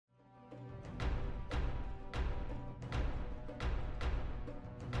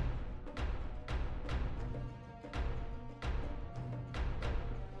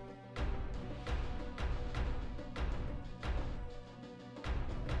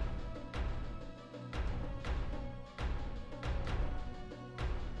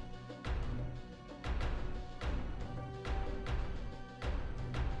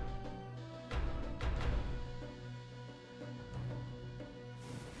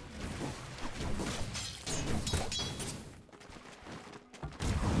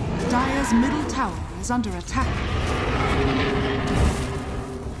Radiant's middle tower is under attack.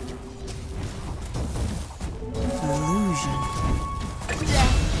 Illusion.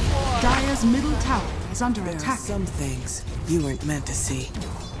 Dire's middle tower is under There attack. are some things you weren't meant to see,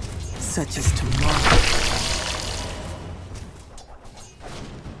 such as tomorrow.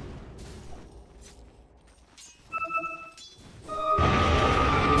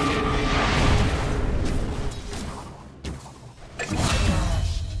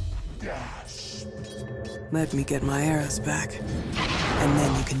 Let me get my arrows back, and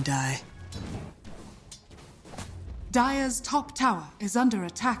then you can die. Dire's top tower is under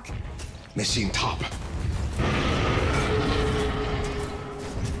attack. Machine top. I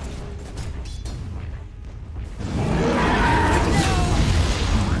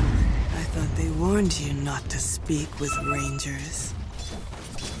thought they warned you not to speak with rangers.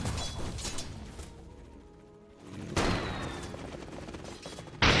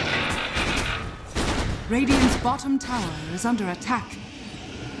 Radiant's bottom tower is under attack.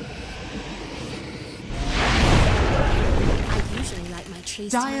 I usually like my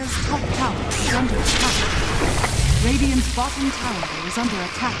trees. Dire's top tower is under attack. Radiant's bottom tower is under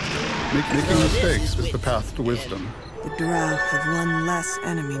attack. Making mistakes is the path to wisdom. The drow have one less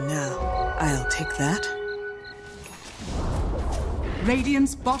enemy now. I'll take that.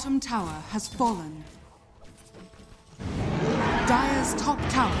 Radiant's bottom tower has fallen. Dire's top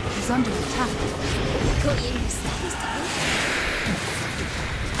tower is under attack. Caught you in space,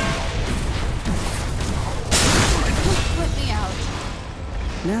 Put me out.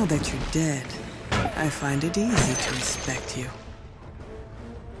 Now that you're dead, I find it easy to respect you.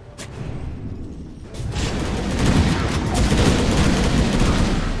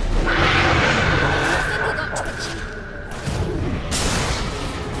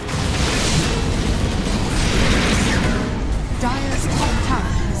 Dire's top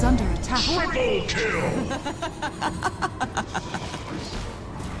tower is under attack. Triple kill!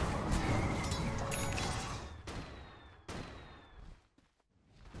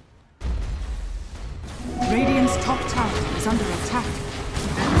 Radiant's top tower is under attack.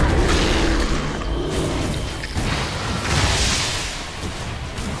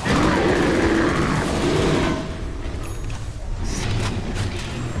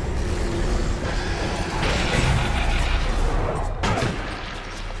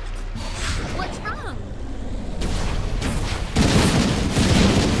 What's wrong?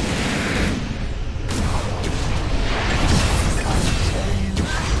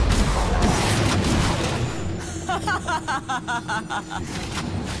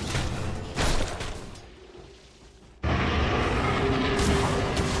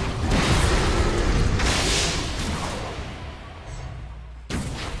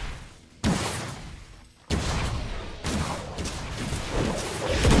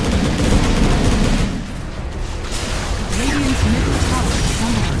 Radiant's middle tower is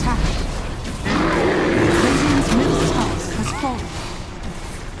under attack. Radiant's middle tower has fallen.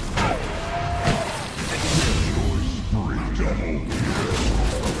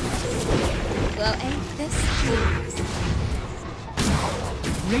 Well, ain't this please?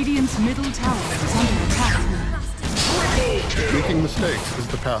 Radiant's middle tower is under attack. Making mistakes is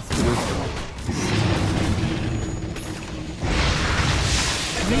the path to wisdom.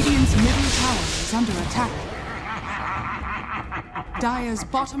 Radiant's middle tower is under attack. Dire's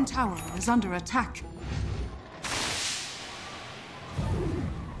bottom tower is under attack.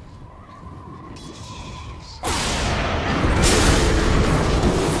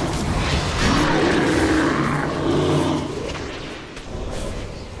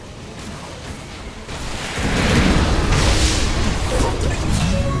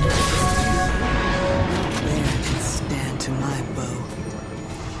 There can stand to my bow.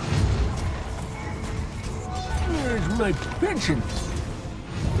 Where's my pension?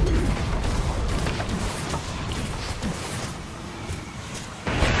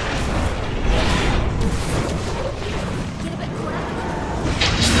 Get a bit caught up.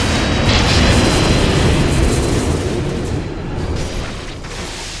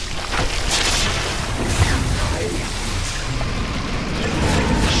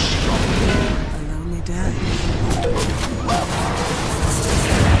 A lonely death.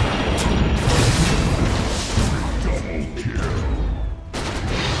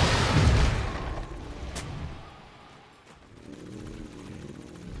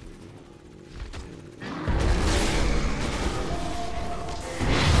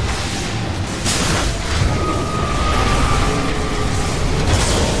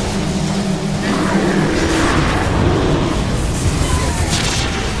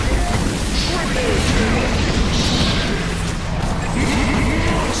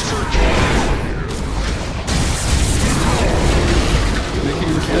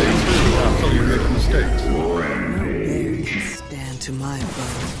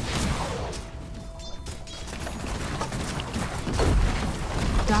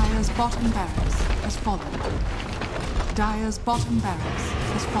 Dire's bottom barracks has fallen. Dire's bottom barracks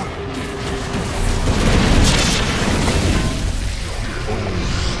has fallen.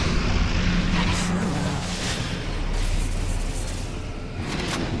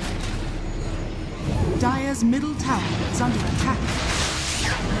 Dire's middle tower is under attack.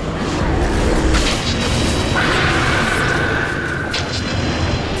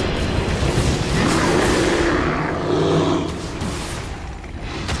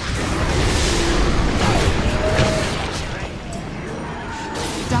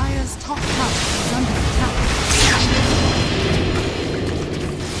 Dire's top tower is under attack.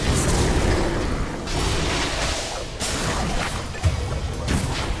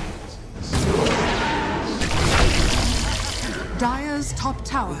 Dire's top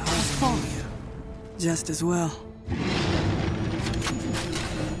tower has fallen. Just as well.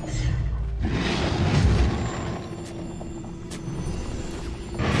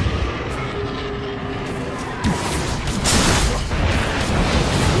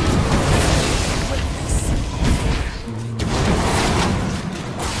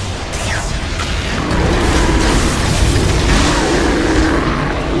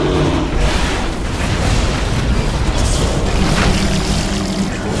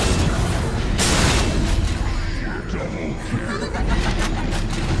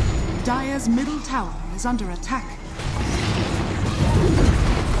 Dire's middle tower is under attack.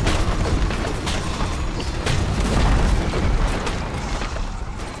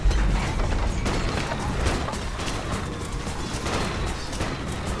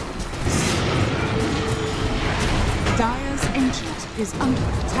 Dire's ancient is under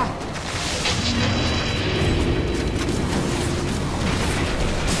attack.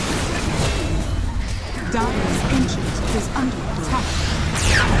 Dire's ancient is under attack.